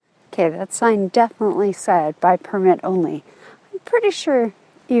Okay, that sign definitely said by permit only. I'm pretty sure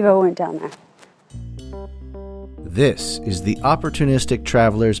Evo went down there. This is the Opportunistic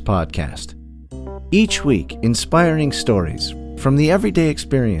Travelers Podcast. Each week, inspiring stories from the everyday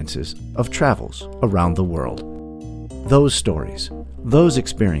experiences of travels around the world. Those stories, those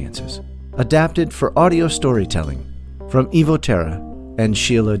experiences, adapted for audio storytelling from Evo Terra and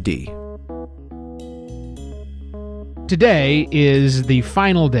Sheila D. Today is the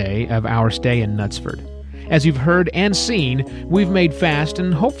final day of our stay in Knutsford. As you've heard and seen, we've made fast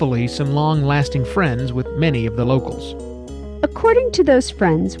and hopefully some long-lasting friends with many of the locals. According to those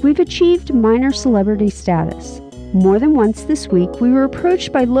friends, we've achieved minor celebrity status. More than once this week, we were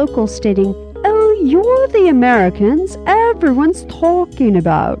approached by locals stating, "Oh, you're the Americans everyone's talking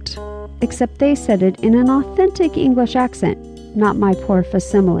about." Except they said it in an authentic English accent, not my poor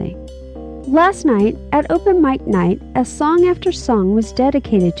facsimile. Last night, at Open Mic Night, as song after song was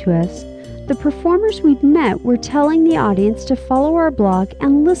dedicated to us, the performers we'd met were telling the audience to follow our blog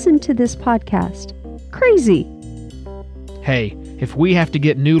and listen to this podcast. Crazy! Hey, if we have to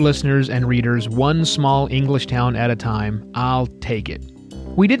get new listeners and readers one small English town at a time, I'll take it.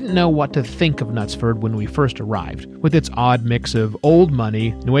 We didn't know what to think of Knutsford when we first arrived, with its odd mix of old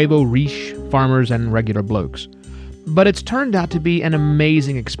money, nouveau riche, farmers, and regular blokes. But it's turned out to be an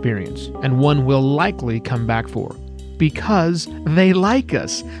amazing experience, and one we'll likely come back for. Because they like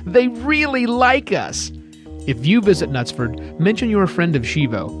us. They really like us. If you visit Knutsford, mention you're a friend of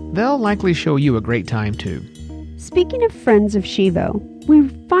Shivo. They'll likely show you a great time too. Speaking of friends of Shivo, we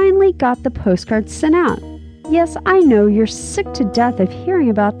finally got the postcards sent out. Yes, I know you're sick to death of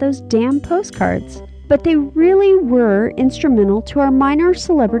hearing about those damn postcards. But they really were instrumental to our minor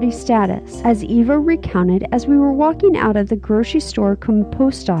celebrity status, as Evo recounted as we were walking out of the grocery store cum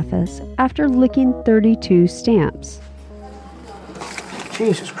post office after licking 32 stamps.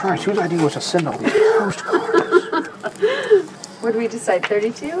 Jesus Christ, whose idea was to send all these postcards? What did we decide,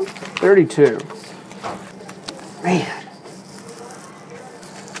 32? 32. Man.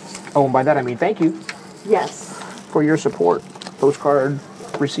 Oh, and by that I mean thank you Yes. for your support, postcard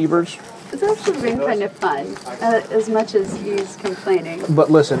receivers. It's actually been kind of fun, as much as he's complaining.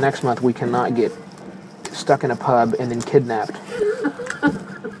 But listen, next month we cannot get stuck in a pub and then kidnapped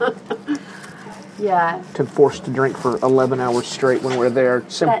Yeah, to forced to drink for 11 hours straight when we're there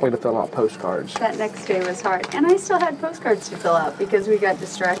simply to fill out postcards. that next day was hard. And I still had postcards to fill out because we got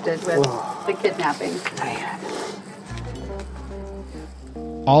distracted with the kidnapping. Man.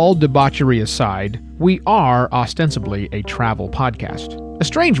 All debauchery aside, we are ostensibly a travel podcast. A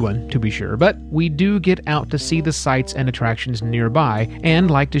strange one, to be sure, but we do get out to see the sights and attractions nearby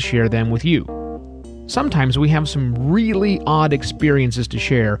and like to share them with you. Sometimes we have some really odd experiences to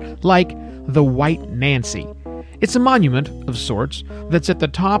share, like the White Nancy. It's a monument, of sorts, that's at the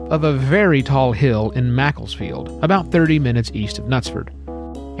top of a very tall hill in Macclesfield, about 30 minutes east of Knutsford.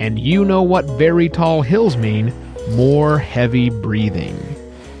 And you know what very tall hills mean: more heavy breathing.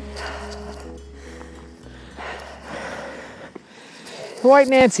 White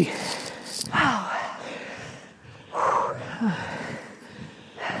Nancy. Wow. I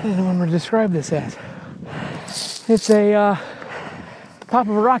don't know what I'm going to describe this as. It's a top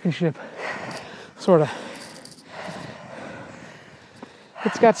of a rocket ship, sort of.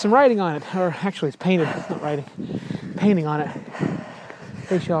 It's got some writing on it, or actually it's painted, it's not writing, painting on it.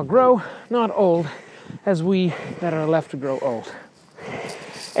 They shall grow, not old, as we that are left to grow old.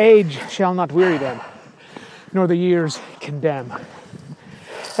 Age shall not weary them, nor the years condemn.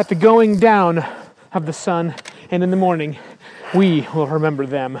 At the going down of the sun and in the morning, we will remember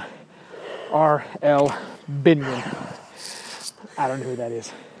them. R.L. Binyon. I don't know who that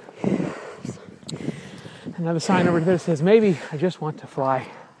is. Another sign over there says, maybe I just want to fly.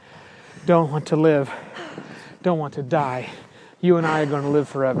 Don't want to live. Don't want to die. You and I are going to live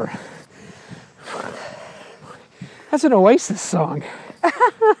forever. That's an Oasis song.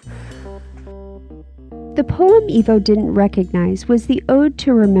 The poem Evo didn't recognize was the Ode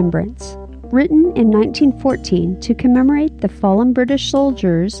to Remembrance, written in 1914 to commemorate the fallen British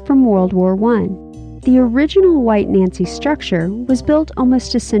soldiers from World War I. The original White Nancy structure was built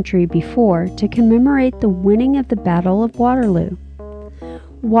almost a century before to commemorate the winning of the Battle of Waterloo.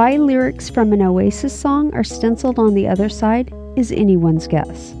 Why lyrics from an Oasis song are stenciled on the other side is anyone's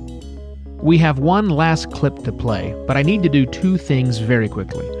guess. We have one last clip to play, but I need to do two things very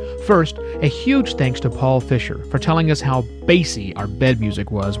quickly. First, a huge thanks to Paul Fisher for telling us how bassy our bed music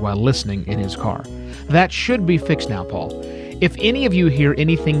was while listening in his car. That should be fixed now, Paul. If any of you hear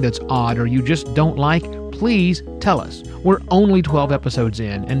anything that's odd or you just don't like, please tell us. We're only 12 episodes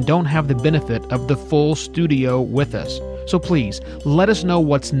in and don't have the benefit of the full studio with us. So please, let us know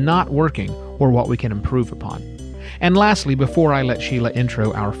what's not working or what we can improve upon. And lastly, before I let Sheila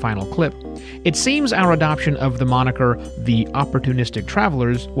intro our final clip, it seems our adoption of the moniker The Opportunistic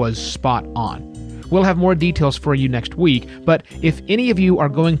Travelers was spot on. We'll have more details for you next week, but if any of you are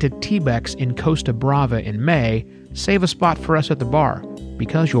going to T-Bex in Costa Brava in May, save a spot for us at the bar,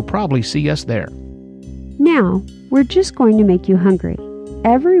 because you'll probably see us there. Now, we're just going to make you hungry.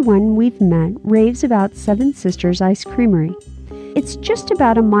 Everyone we've met raves about Seven Sisters Ice Creamery. It's just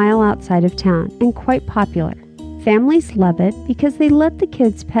about a mile outside of town and quite popular. Families love it because they let the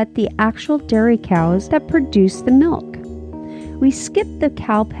kids pet the actual dairy cows that produce the milk. We skipped the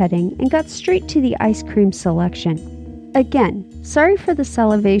cow petting and got straight to the ice cream selection. Again, sorry for the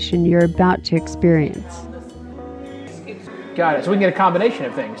salivation you're about to experience. Got it. So we can get a combination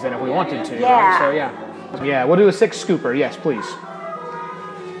of things then if we wanted to. Yeah. Right? So yeah, we'll do a 6 scooper. Yes, please. So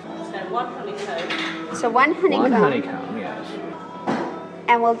 1 honeycomb. So 1 honeycomb. 1 honeycomb, yes.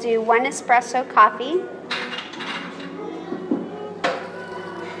 And we'll do 1 espresso coffee.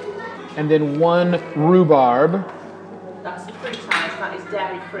 And then 1 rhubarb. That's the fruit ice. That is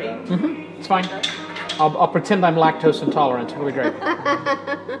dairy free. It's fine. I'll pretend I'm lactose intolerant. It'll be great.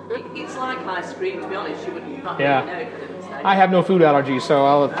 It's like ice cream, to be honest. You wouldn't not Yeah. really know if I didn't say. I have no food allergies, so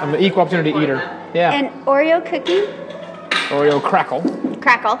I'm an equal opportunity eater. Yeah. And Oreo cookie. Oreo crackle.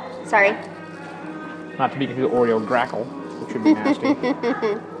 Crackle. Sorry. Not to be confused with Oreo grackle, which would be nasty. 2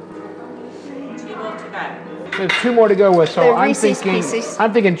 more to go. There's 2 more to go with, so The I'm Reese's thinking Pieces.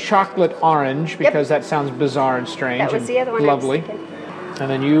 I'm thinking chocolate orange because that sounds bizarre and strange That was and the other one. lovely. I was thinking. And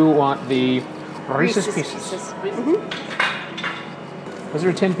then you want the Reese's Pieces. Was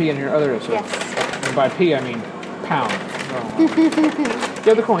there a 10p in here? Oh, there is. So- Yes. And by p, I mean pound. Oh. You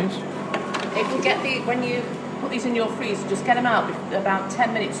have the coins. If you get when you put these in your freezer, just get them out about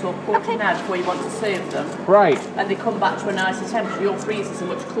 10 minutes or quarter of an hour before you want to serve them. Right. And they come back to a nicer temperature. Your freezers are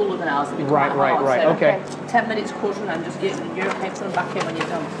much cooler than ours. They become Right, quite hot. right. So Okay. 10 minutes, quarter of an hour, and just you're okay to put them back in when you're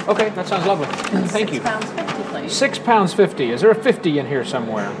done. Okay, that sounds lovely. Thank you. £6.50, please. £6.50. Is there a 50 in here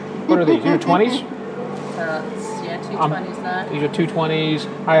somewhere? What are these? These are 20s? Yeah, 220s there. These are 220s.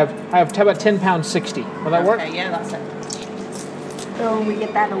 I have about £10.60. Will that work? Okay, yeah, that's it. Oh, we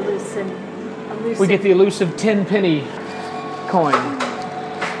get that elusive. We get the elusive 10-penny coin.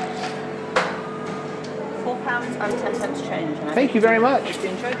 £4 and 10 cents change. And I Thank you very much. hope you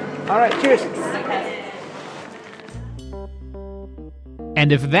enjoyed it. All right, cheers. Okay.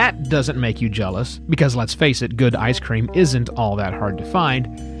 And if that doesn't make you jealous, because let's face it, good ice cream isn't all that hard to find,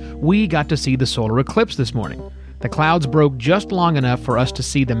 we got to see the solar eclipse this morning. The clouds broke just long enough for us to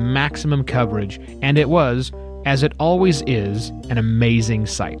see the maximum coverage, and it was, as it always is, an amazing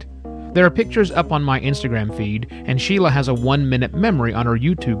sight. There are pictures up on my Instagram feed, and Sheila has a 1-minute memory on her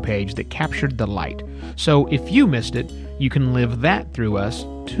YouTube page that captured the light. So if you missed it, you can live that through us,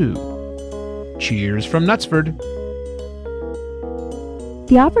 too. Cheers from Knutsford.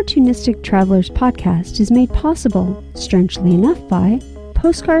 The Opportunistic Travelers podcast is made possible, strangely enough, by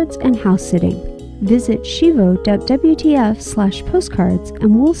postcards and house sitting. Visit shivo.wtf/postcards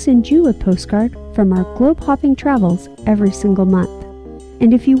and we'll send you a postcard from our globe-hopping travels every single month.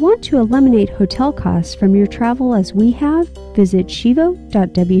 And if you want to eliminate hotel costs from your travel as we have, visit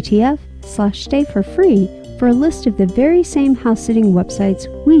shivo.wtf/stay for free for a list of the very same house-sitting websites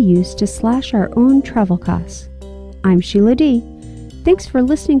we use to slash our own travel costs. I'm Sheila D. Thanks for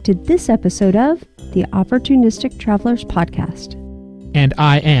listening to this episode of the Opportunistic Travelers Podcast. And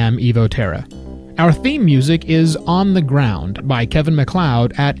I am Evo Terra. Our theme music is On the Ground by Kevin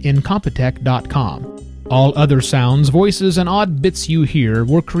MacLeod at Incompetech.com. All other sounds, voices, and odd bits you hear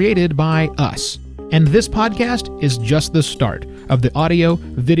were created by us. And this podcast is just the start of the audio,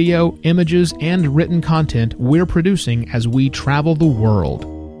 video, images, and written content we're producing as we travel the world.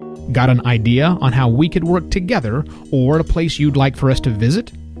 Got an idea on how we could work together or a place you'd like for us to visit?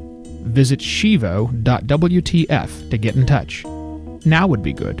 Visit shivo.wtf to get in touch. Now would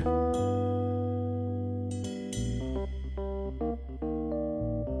be good.